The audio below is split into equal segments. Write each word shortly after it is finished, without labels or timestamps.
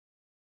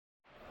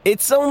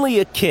It's only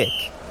a kick,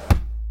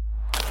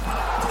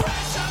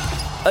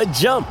 a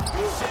jump,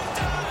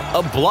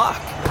 a block.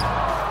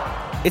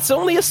 It's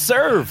only a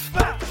serve.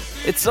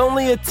 It's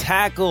only a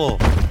tackle,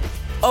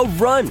 a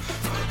run.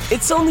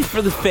 It's only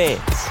for the fans.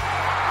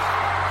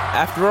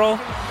 After all,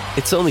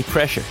 it's only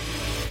pressure.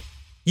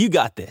 You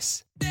got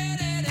this.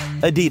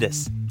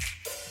 Adidas.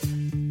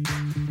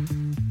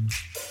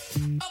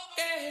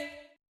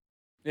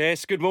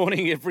 Yes, good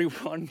morning,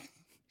 everyone.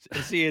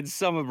 It's the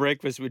summer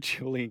breakfast with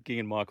Julian King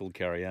and Michael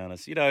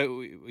Carianis. You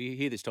know, we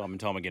hear this time and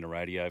time again on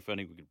radio. If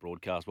only we could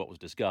broadcast what was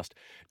discussed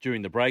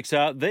during the breaks.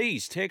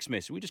 These text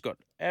messages, we just got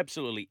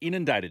absolutely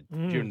inundated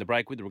during the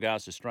break with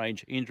regards to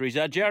strange injuries.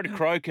 Jared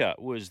Croker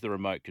was the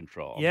remote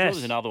control. I'm sure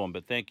there's another one,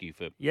 but thank you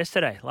for...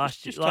 Yesterday. Take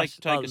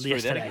us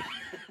through that again.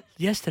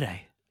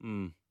 Yesterday.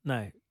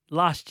 No,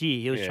 last year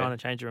he was trying to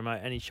change the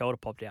remote and his shoulder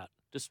popped out.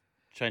 Just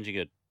changing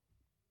it.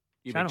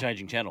 You've Channel. been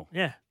changing channel?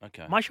 Yeah.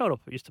 Okay. My shoulder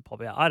used to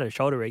pop out. I had a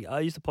shoulder rig.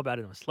 I used to pop out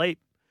in my sleep.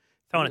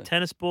 Throwing a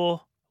tennis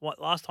ball.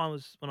 Last time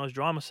was when I was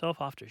drying myself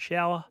after a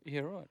shower.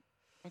 Yeah, right.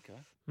 Okay.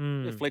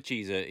 Yeah,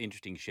 Fletchy's an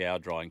interesting shower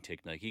drying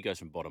technique. He goes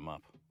from bottom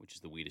up, which is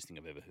the weirdest thing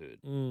I've ever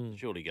heard.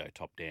 Surely go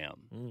top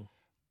down.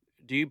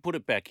 Do you put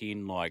it back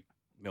in like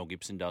Mel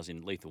Gibson does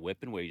in Lethal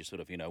Weapon, where you just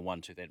sort of,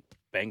 1, 2, then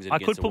bangs it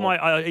against the wall?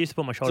 I used to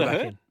put my shoulder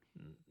back in.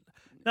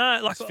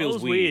 No, like it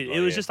was weird. Like, it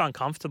was just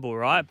uncomfortable,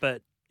 right?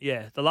 But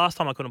yeah, the last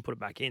time I couldn't put it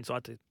back in, so I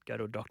had to go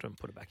to a doctor and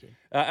put it back in.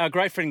 Our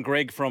great friend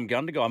Greg from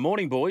Gundagai.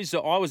 Morning, boys.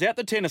 I was at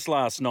the tennis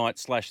last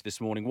night / this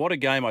morning. What a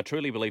game. I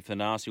truly believe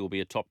Thanasi will be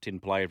a top 10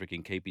 player if he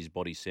can keep his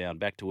body sound.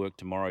 Back to work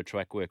tomorrow,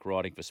 track work,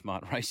 riding for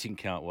Smart Racing.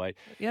 Can't wait.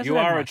 You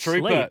are a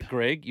trooper, sleep.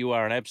 Greg. You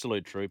are an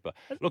absolute trooper.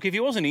 Look, if he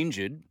wasn't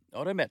injured, I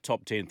don't know about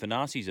top 10.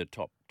 Thanasi's a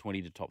top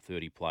 20 to top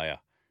 30 player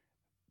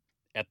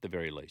at the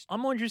very least.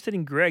 I'm more interested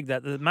in Greg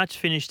that the match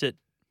finished at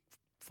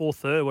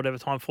 4:30, whatever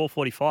time,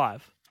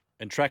 4:45.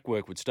 And track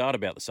work would start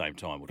about the same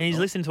time, And he's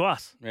listening to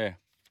us. Yeah.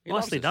 He Nicely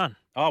loves us. done.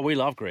 Oh, we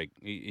love Greg.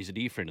 He's a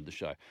dear friend of the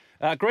show.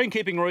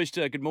 Greenkeeping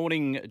Rooster, good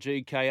morning,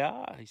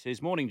 GKR. He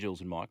says, morning,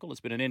 Jules and Michael. It's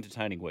been an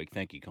entertaining week.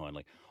 Thank you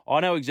kindly. I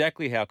know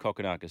exactly how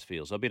Kokonakis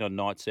feels. I've been on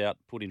nights out,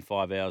 put in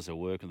 5 hours of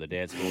work on the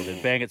dance floor,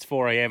 then bang, it's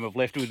 4 a.m. I've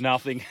left with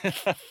nothing.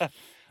 I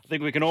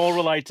think we can all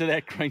relate to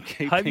that,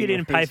 Greenkeeping Hope you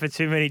didn't pay Rooster. for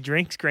too many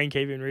drinks,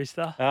 Greenkeeping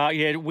Rooster.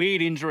 Yeah,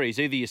 weird injuries,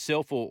 either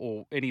yourself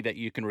or any that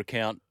you can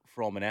recount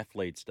from an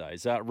athlete's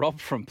days. Rob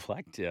from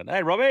Blacktown.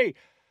 Hey, Robbie.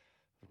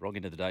 Wrong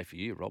end of the day for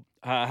you, Rob.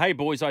 Hey,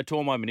 boys, I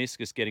tore my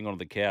meniscus getting onto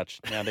the couch.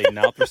 Now I need an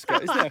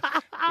arthroscope.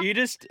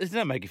 Doesn't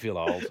that make you feel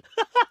old?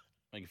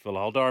 Make you feel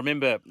old. I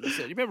remember,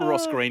 you remember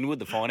Ross Greenwood,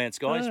 the finance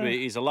guy?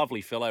 He's a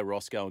lovely fellow,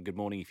 Roscoe, and good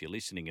morning if you're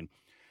listening. And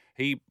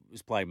he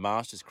was playing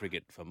Masters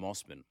cricket for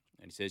Mossman.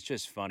 And he says, it's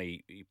just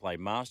funny, you play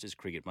Masters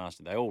cricket,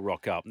 they all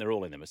rock up, and they're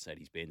all in their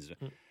Mercedes-Benz.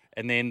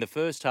 And then the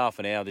first half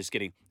an hour,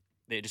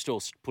 they're just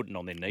all putting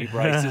on their knee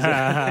braces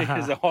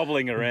as they're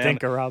hobbling around.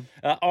 Dinker rub.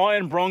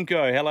 Iron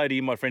Bronco, hello to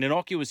you, my friend.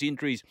 Innocuous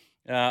injuries.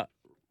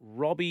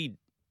 Robbie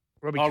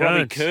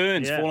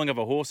Kearns falling off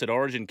a horse at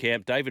Origin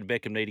Camp. David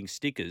Beckham needing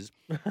stickers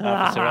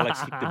after Sir Alex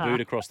kicked the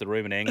boot across the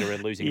room in anger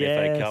and losing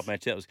an FA Cup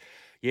match. That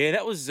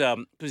was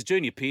because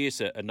Junior Pearce,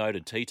 a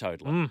noted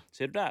teetotaler,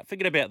 said,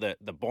 forget about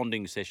the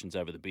bonding sessions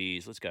over the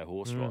beers. Let's go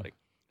horse riding.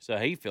 So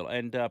he fell.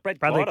 And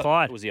Bradley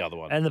Clyde was the other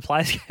one. And the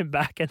players came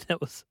back and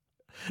it was...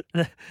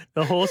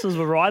 The horses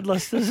were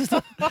rideless. There's just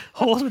a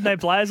horse with no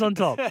players on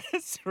top.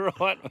 That's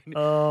right.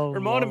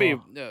 Reminded me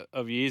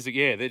of years ago.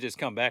 Yeah, they just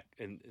come back.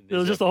 And it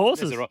was just the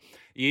horses.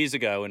 Years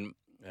ago, and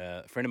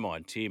a friend of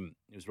mine, Tim,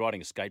 he was riding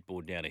a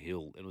skateboard down a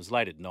hill. It was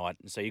late at night,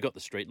 and so you got the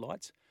street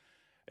lights.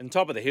 And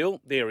top of the hill,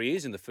 there he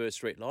is in the first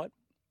street light.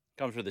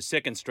 Comes through the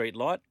second street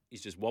light.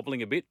 He's just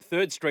wobbling a bit.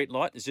 Third street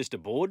light is just a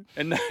board.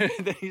 And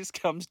then he just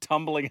comes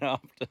tumbling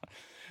after.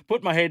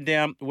 Put my head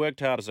down, worked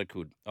hard as I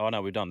could. Oh,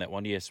 no, we've done that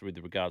one, yes, with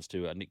regards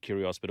to Nick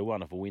Kyrgios, but a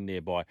wonderful win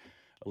there by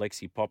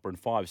Alexei Popper in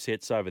 5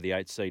 sets over the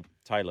 8-seed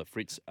Taylor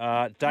Fritz.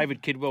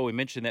 David Kidwell, we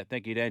mentioned that.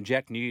 Thank you, Dan.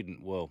 Jack Newton,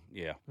 well,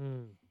 yeah.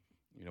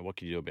 What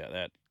can you do about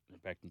that?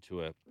 Back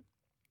into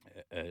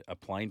a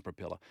plane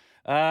propeller.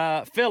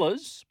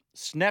 Fellas,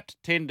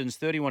 snapped tendons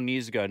 31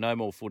 years ago. No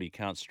more footy.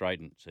 Can't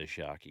straighten, says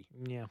Sharky.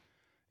 Yeah.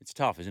 It's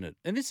tough, isn't it?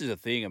 And this is a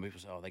thing. People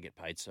say, they get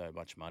paid so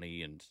much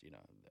money and,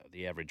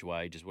 the average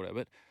wage is whatever.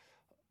 But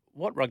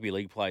what rugby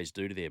league players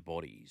do to their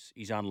bodies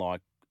is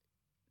unlike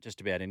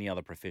just about any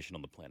other profession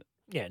on the planet.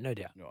 Yeah, no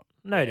doubt. Right.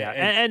 No doubt.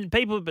 And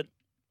people, but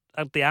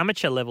at the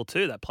amateur level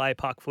too, that play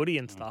park footy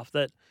and stuff,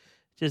 that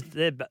just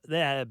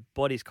their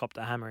bodies copped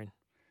a hammering.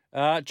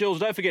 Jules,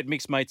 don't forget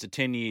mixed mates are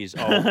 10 years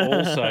old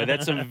also.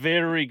 That's a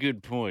very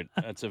good point.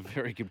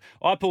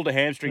 I pulled a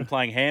hamstring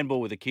playing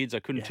handball with the kids. I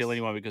couldn't tell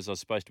anyone because I was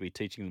supposed to be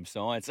teaching them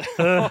science.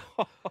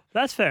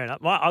 That's fair enough.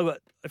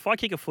 If I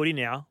kick a footy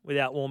now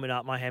without warming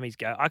up, my hammies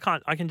go. I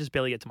can just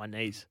barely get to my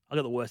knees. I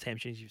got the worst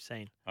hamstrings you've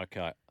seen.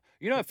 Okay.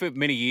 You know, for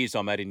many years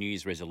I made a New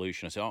Year's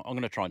resolution. I said, I'm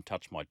going to try and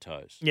touch my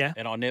toes. Yeah.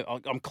 And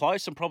I'm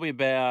close. I'm probably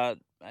about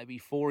maybe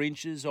 4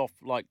 inches off,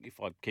 like,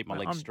 if I keep my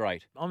legs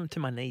straight. I'm to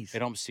my knees.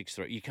 And I'm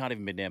 6'3". You can't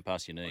even bend down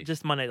past your knees.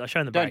 Just my knees. I show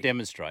them the Don't break.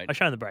 demonstrate. I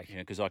show them the break. Yeah,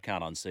 because I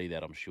can't unsee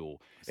that, I'm sure.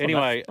 Not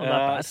Anyway, that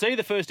bad. see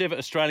the first ever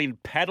Australian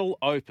Paddle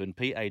Open,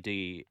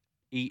 PADEL,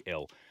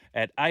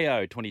 at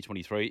AO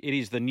 2023. It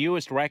is the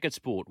newest racket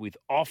sport with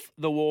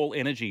off-the-wall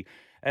energy.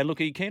 And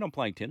look, are you keen on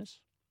playing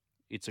tennis?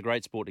 It's a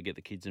great sport to get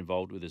the kids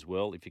involved with as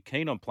well. If you're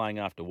keen on playing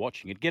after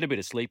watching it, get a bit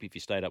of sleep if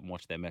you stayed up and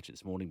watched that match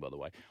this morning, by the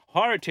way.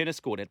 Hire a tennis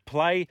court at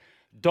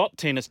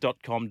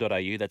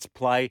play.tennis.com.au. That's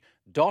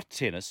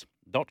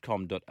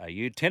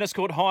play.tennis.com.au. Tennis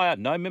court hire,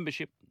 no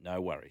membership,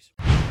 no worries.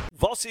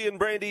 Vossi and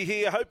Brandy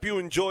here. Hope you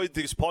enjoyed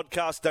this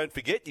podcast. Don't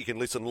forget, you can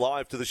listen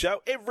live to the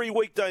show every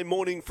weekday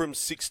morning from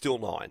 6 till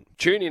 9.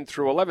 Tune in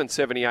through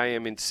 11:70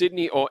 a.m. in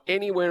Sydney or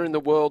anywhere in the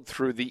world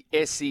through the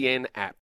SEN app.